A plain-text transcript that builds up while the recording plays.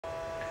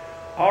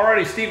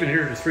Alrighty, Steven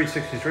here, just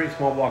 363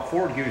 small block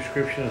Ford. Give you a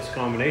description of this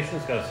combination.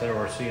 It's got a set of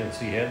our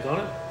CNC heads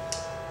on it.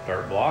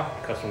 Dart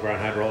block, custom ground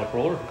hydraulic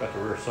roller. Got the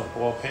rear sump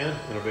oil pan,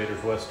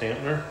 Innovators West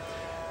dampener.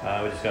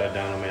 We just got a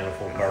Dyno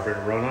manifold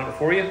carburetor run on it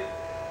for you.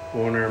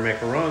 Go in there and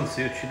make a run,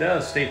 see what she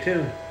does. Stay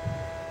tuned.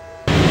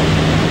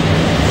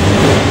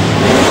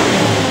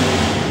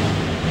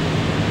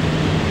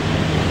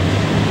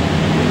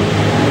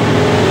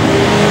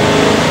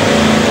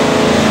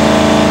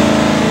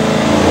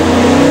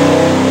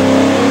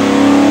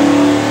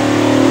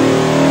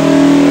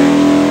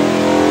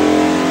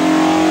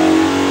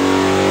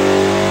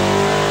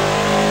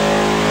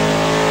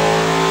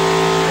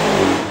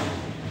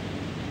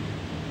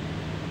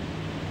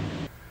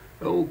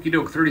 Okie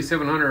doke,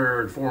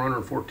 3,700,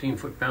 414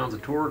 foot-pounds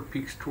of torque,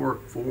 peaks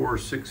torque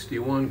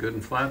 461, good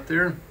and flat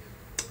there.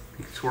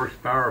 Peaks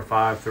horsepower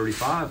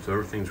 535, so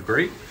everything's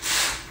great.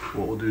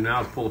 What we'll do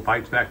now is pull the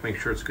pipes back, make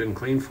sure it's good and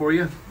clean for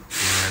you,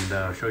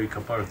 and show you a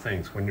couple other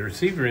things. When you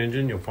receive your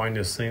engine, you'll find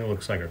this thing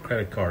looks like a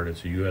credit card.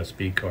 It's a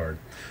USB card,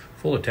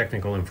 full of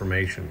technical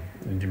information,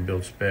 engine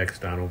build specs,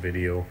 dyno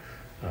video,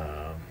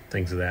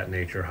 things of that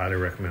nature. Highly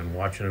recommend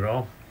watching it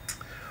all.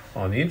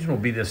 On the engine will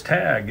be this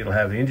tag. It'll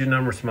have the engine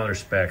number, some other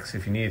specs.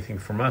 If you need anything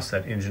from us,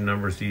 that engine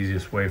number is the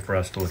easiest way for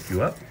us to look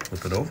you up.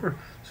 Flip it over.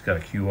 It's got a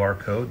QR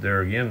code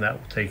there again. That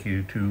will take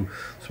you to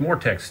some more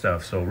tech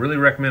stuff. So really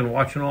recommend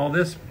watching all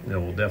this. It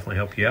will definitely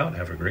help you out.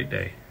 Have a great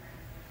day.